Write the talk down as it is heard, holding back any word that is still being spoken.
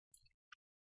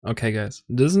Okay guys,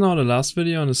 this is now the last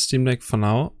video on the Steam Deck for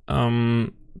now.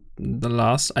 The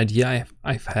last idea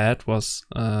I've had was,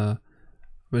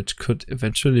 which could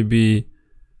eventually be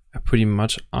a pretty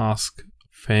much asked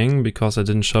thing, because I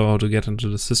didn't show how to get into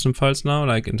the system files now,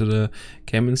 like into the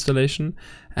game installation.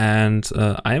 And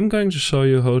I am going to show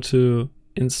you how to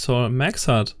install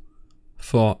MaxHUD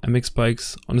for MX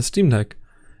Bikes on the Steam Deck.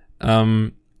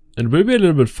 It will be a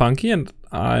little bit funky, and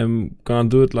I'm gonna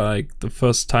do it like the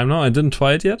first time now. I didn't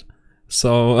try it yet,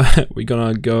 so we're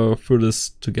gonna go through this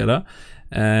together,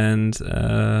 and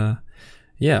we're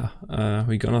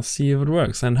gonna see if it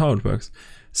works and how it works.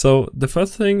 So the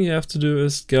first thing you have to do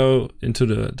is go into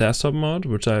the desktop mode,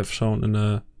 which I've shown in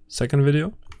the second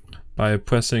video. By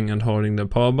pressing and holding the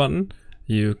power button,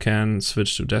 you can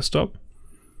switch to desktop,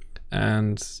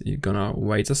 and you're gonna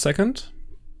wait a second.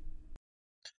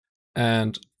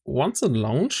 And once it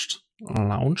launched, we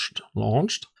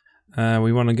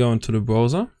want to go into the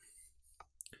browser.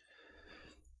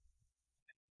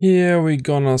 Here we're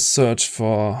gonna search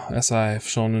for, as I've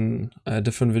shown in a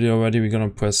different video already, we're gonna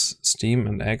press Steam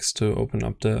and X to open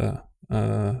up the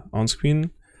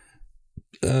on-screen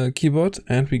keyboard,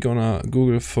 and we're gonna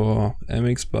Google for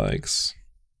MX Bikes.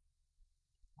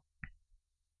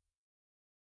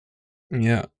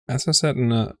 Yeah, as I said in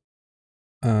the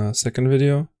second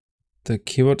video, the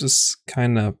keyword is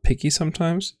kinda picky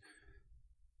sometimes.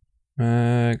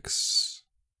 MaxHUD.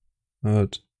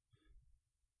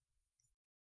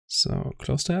 So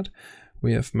close that.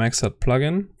 We have MaxHUD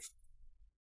plugin.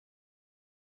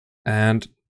 And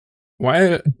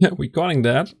while recording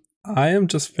that, I am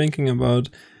just thinking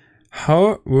about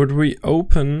how would we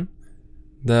open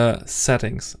the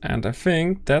settings. And I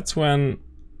think that's when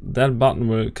that button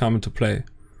will come into play.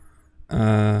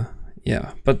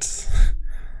 Yeah, but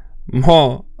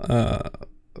more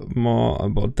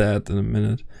about that in a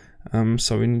minute.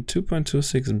 So we need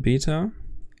 2.26 beta.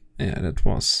 Yeah, that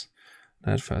was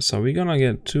that fast. So we're gonna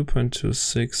get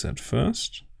 2.26 at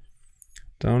first.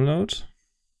 Download.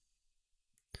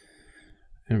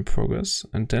 In progress.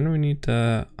 And then we need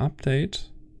the update.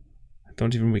 I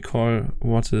don't even recall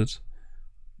what it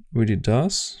really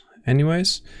does.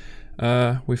 Anyways,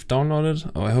 we've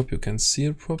downloaded. Oh, I hope you can see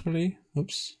it properly.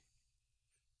 Oops.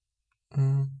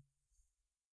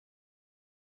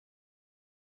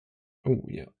 Oh,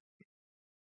 yeah.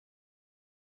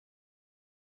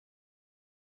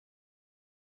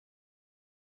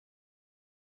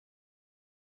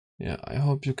 Yeah, I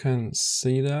hope you can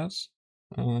see that,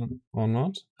 or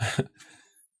not.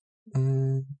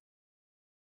 Okay,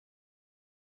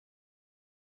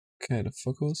 the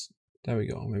focus. There we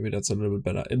go. Maybe that's a little bit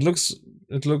better. It looks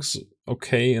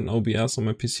okay in OBS on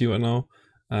my PC right now.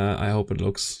 I hope it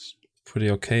looks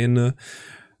pretty okay in the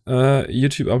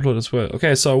YouTube upload as well.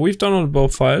 Okay, so we've downloaded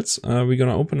both files. We're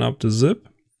gonna open up the zip,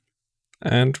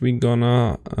 and we're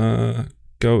gonna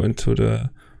go into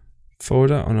the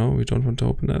folder. Oh no, we don't want to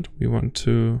open that. We want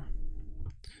to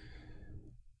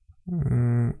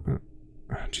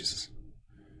Jesus.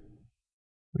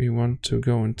 We want to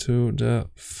go into the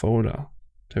folder.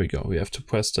 There we go. We have to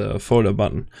press the folder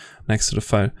button next to the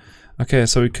file. Okay,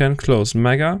 so we can close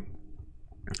Mega,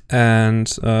 and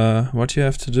what you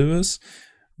have to do is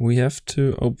we have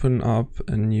to open up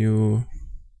a new.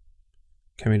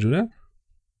 Can we do that?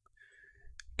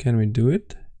 Can we do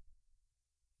it?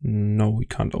 No, we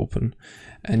can't open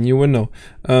a new window.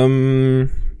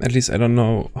 At least I don't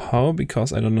know how,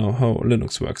 because I don't know how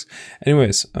Linux works.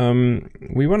 Anyways,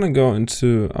 we want to go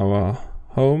into our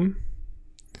home.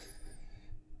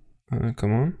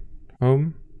 Come on,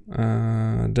 home,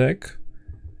 deck,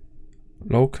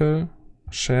 local,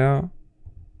 share,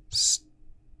 Steam.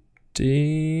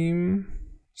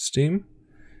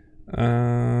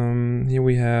 Here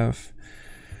we have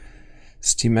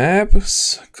Steam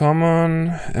apps,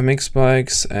 common, MX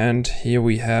Bikes, and here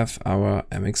we have our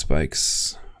MX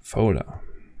Bikes folder.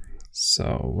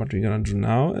 So what we're gonna do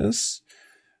now is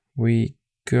we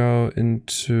go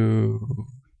into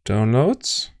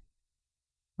downloads.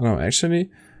 No, actually,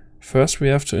 first we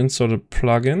have to install the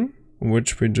plugin,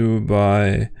 which we do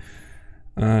by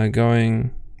by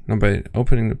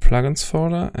opening the plugins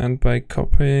folder and by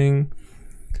copying,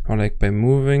 or like by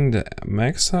moving the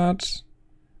MaxHUD,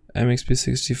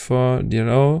 MXP64,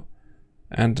 DLO,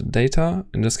 and the data.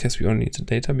 In this case, we only need the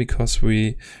data because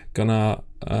we gonna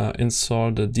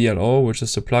install the DLO, which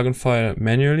is the plugin file,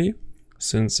 manually,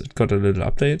 since it got a little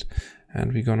update.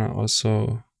 And we're gonna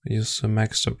also use the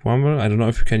Maxstop Rumble. I don't know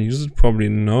if you can use it, probably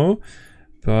no,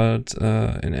 but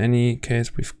in any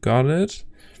case, we've got it.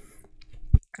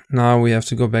 Now we have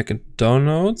to go back in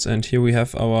downloads, and here we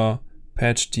have our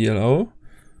patch DLO.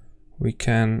 We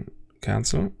can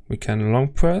cancel. We can long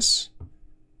press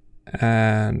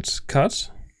and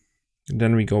cut.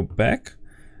 Then we go back,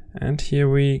 and here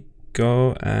we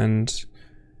go and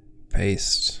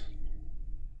paste.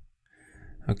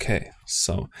 Okay,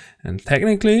 so, and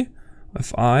technically,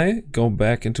 if I go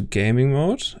back into gaming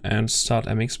mode and start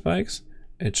MX Bikes,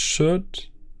 it should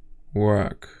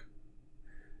work.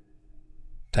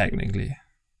 Technically.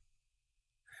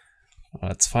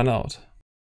 Let's find out.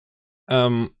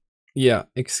 Yeah,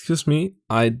 excuse me,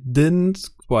 I didn't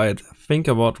quite think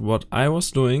about what I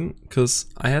was doing, because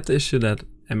I had the issue that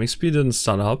MXP didn't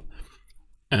start up,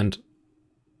 and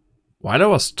while I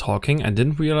was talking, I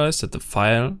didn't realize that the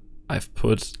file I've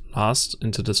put last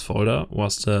into this folder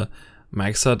was the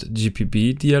MaxHUD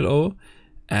GPB DLO,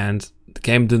 and the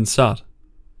game didn't start.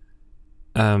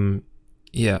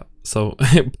 Yeah, so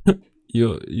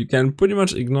you can pretty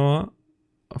much ignore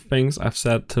things I've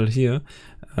said till here.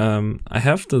 I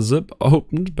have the zip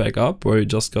opened back up where we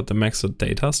just got the MaxHUD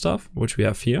data stuff, which we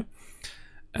have here.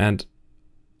 And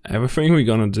everything we're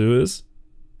gonna do is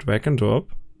drag and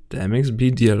drop the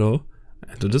MXB DLO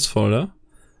into this folder.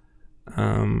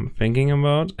 Thinking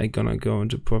about, I'm gonna go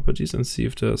into properties and see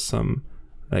if there's some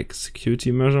like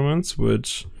security measurements,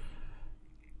 which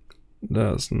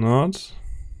there's not.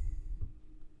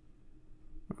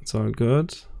 That's all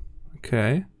good.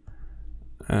 Okay.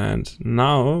 And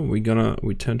now we're gonna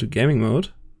return to gaming mode,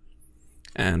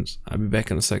 and I'll be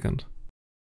back in a second.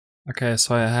 Okay,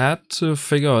 so I had to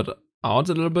figure it out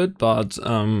a little bit, but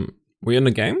we're in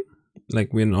the game,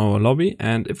 like we're in our lobby,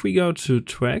 and if we go to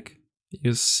track,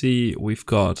 you see we've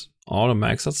got all the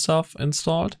MaxHUD stuff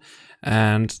installed,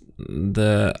 and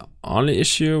the only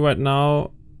issue right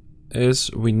now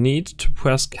is we need to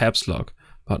press caps lock,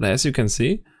 but as you can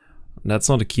see, that's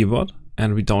not a keyboard.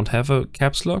 And we don't have a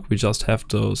caps lock, we just have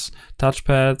those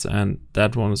touchpads, and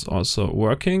that one is also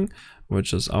working,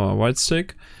 which is our right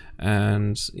stick.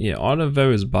 And yeah, all the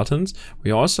various buttons. We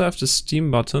also have the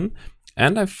Steam button,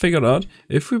 and I figured out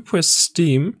if we press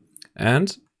Steam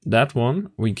and that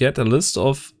one, we get a list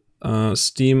of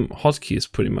Steam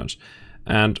hotkeys pretty much.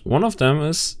 And one of them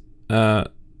is the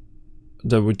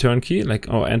return key, like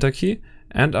our enter key,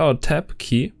 and our tab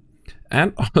key,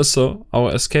 and also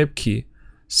our escape key.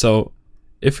 So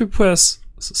if we press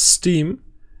Steam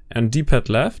and D-pad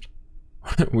left,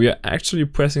 we are actually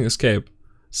pressing escape.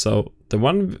 So the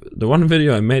one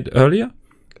video I made earlier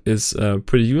is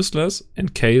pretty useless in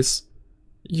case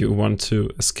you want to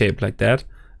escape like that,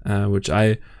 which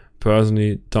I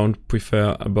personally don't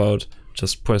prefer about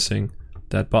just pressing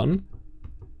that button,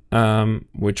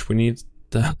 which we need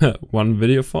the one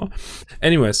video for.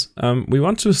 Anyways, we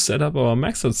want to set up our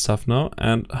MaxHUD stuff now,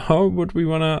 and how would we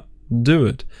wanna do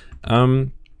it?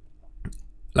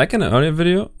 Like in an earlier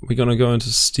video, we're gonna go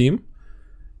into Steam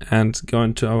and go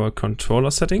into our controller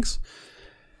settings,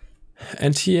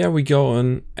 and here we go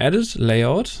in edit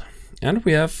layout, and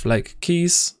we have like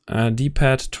keys,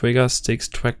 D-pad, trigger, sticks,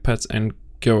 trackpads, and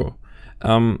gyro.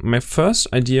 My first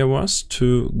idea was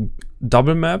to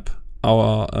double map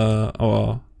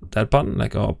our that button,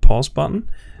 like our pause button,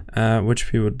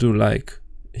 which we would do like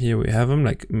here we have them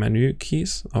like menu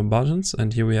keys or buttons,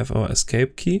 and here we have our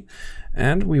escape key,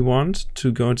 and we want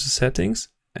to go into settings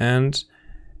and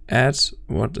add,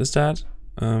 what is that,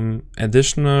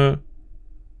 additional,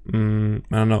 I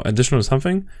don't know, additional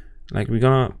something, like we're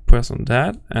gonna press on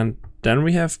that, and then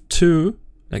we have two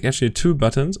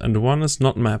buttons, and one is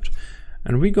not mapped,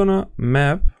 and we're gonna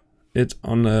map it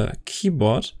on a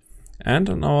keyboard and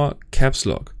on our caps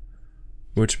lock,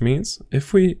 which means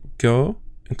if we go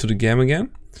into the game again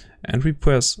and we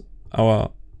press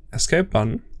our escape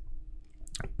button,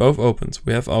 both opens.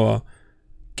 We have our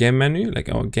game menu, like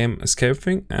our game escape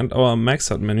thing, and our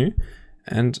MaxHUD menu,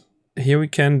 and here we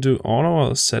can do all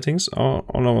our settings, all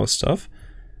our stuff.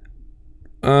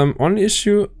 Only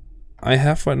issue I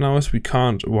have right now is we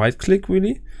can't right click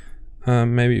really.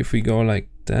 Maybe if we go like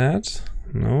that.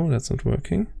 No, that's not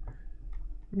working.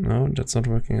 No, that's not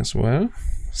working as well.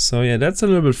 So yeah, that's a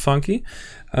little bit funky.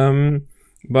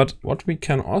 But what we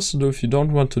can also do, if you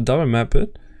don't want to double map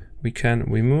it, we can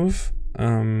remove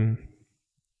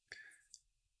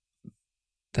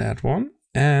that one.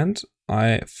 And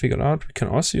I figured out we can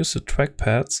also use the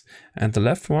trackpads, and the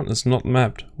left one is not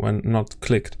mapped when not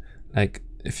clicked. Like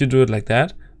if you do it like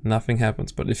that, nothing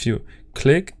happens. But if you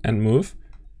click and move,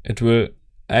 it will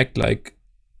act like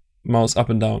mouse up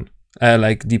and down,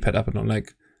 like D-pad up and down,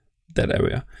 like that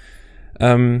area.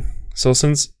 So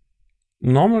since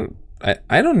normal,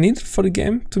 I don't need it for the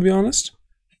game, to be honest.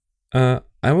 I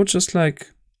would just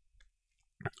like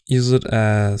use it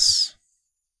as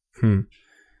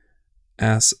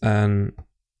an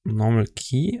normal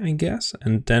key, I guess.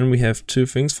 And then we have two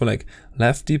things for like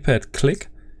left D-pad click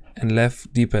and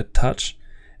left D-pad touch.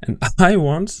 And I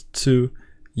want to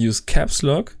use caps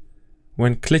lock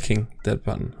when clicking that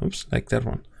button. Oops, like that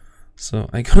one. So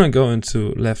I'm gonna go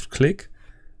into left click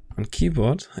on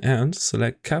keyboard and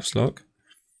select caps lock.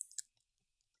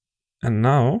 And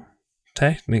now,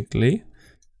 technically,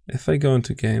 if I go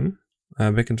into game,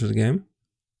 back into the game,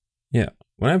 yeah,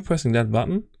 when I'm pressing that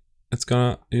button, it's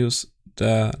gonna use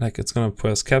the, like it's gonna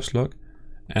press caps lock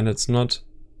and it's not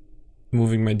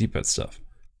moving my D-pad stuff.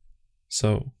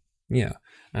 So yeah,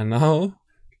 and now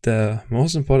the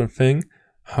most important thing,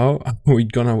 how are we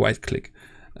gonna right click?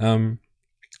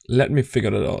 Let me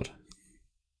figure that out.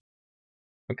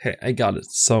 Okay, I got it.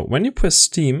 So when you press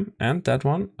Steam and that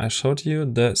one, I showed you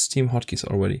the Steam hotkeys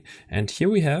already. And here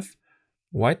we have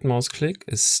right mouse click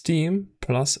is Steam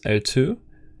plus L2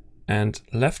 and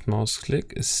left mouse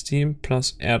click is Steam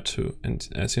plus R2. And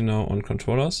as you know on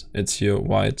controllers, it's your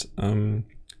right,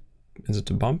 is it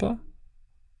the bumper?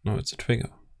 No, it's a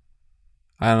trigger.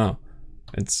 I don't know.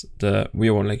 It's the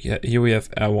weird one, like here we have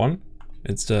R1,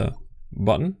 it's the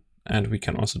button, and we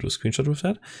can also do a screenshot with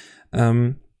that.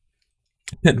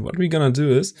 And what we're gonna do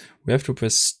is, we have to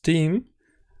press Steam,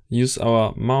 use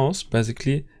our mouse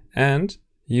basically, and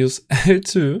use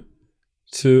L2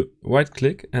 to right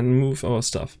click and move our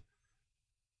stuff.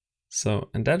 So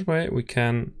in that way we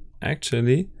can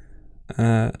actually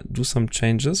do some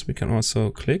changes. We can also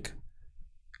click,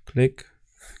 click,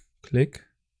 click.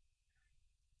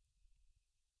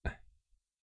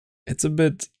 It's a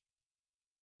bit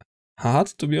hard,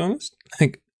 to be honest.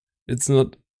 Like, it's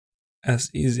not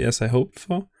as easy as I hoped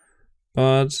for,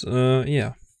 but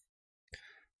yeah.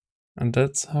 And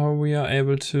that's how we are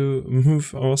able to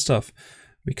move our stuff.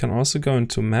 We can also go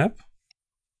into map.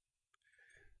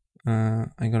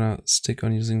 I'm gonna stick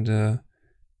on using the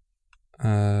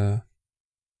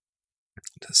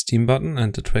Steam button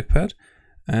and the trackpad,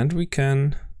 and we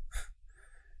can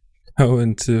go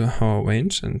into our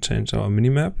range and change our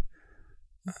minimap.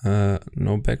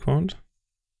 No background,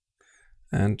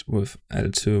 and with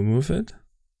L2 move it.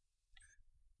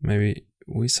 Maybe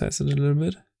resize it a little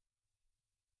bit.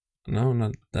 No,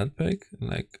 not that big,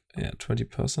 like yeah,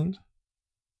 20%.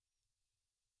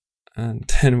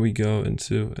 And then we go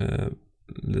into a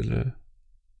little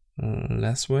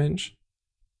less range.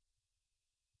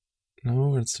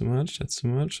 No, that's too much, that's too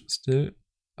much, still.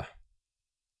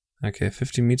 Okay,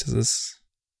 50 meters is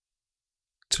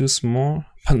too small,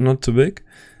 but not too big.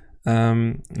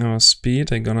 Our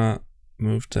speed, I'm gonna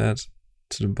move that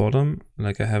to the bottom,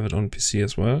 like I have it on PC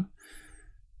as well.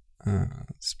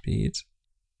 Speed,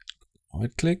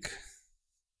 right click,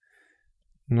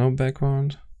 no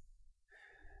background.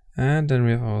 And then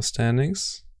we have our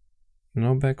standings,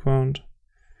 no background.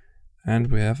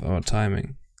 And we have our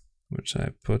timing, which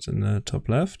I put in the top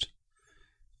left.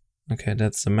 Okay,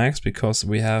 that's the max because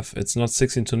we have, it's not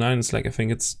 16:9, it's like, I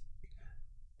think it's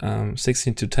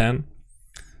 16:10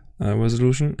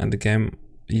 resolution, and the game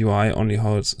UI only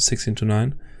holds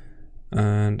 16:9.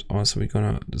 And also we're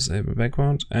gonna disable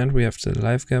background, and we have the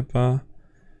live gap bar,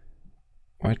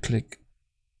 right click,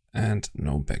 and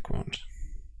no background.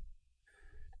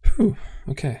 Whew,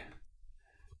 okay,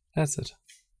 that's it.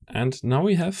 And now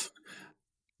we have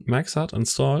MaxHUD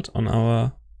installed on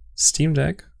our Steam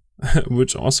Deck,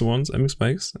 which also runs MX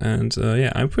Bikes. And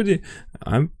yeah, I'm pretty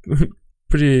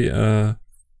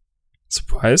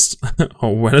surprised how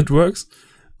well it works,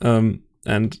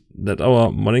 and that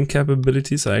our modding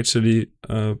capabilities are actually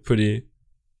pretty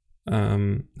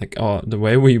like the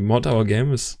way we mod our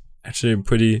game is actually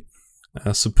pretty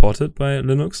supported by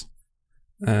Linux.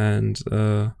 And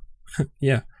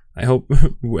yeah, I hope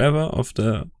whoever of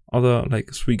the other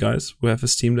like 3 guys who have a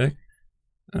Steam Deck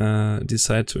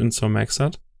decide to install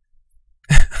MaxHUD.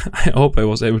 I hope I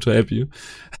was able to help you.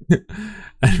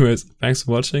 Anyways, thanks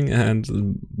for watching, and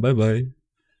bye bye.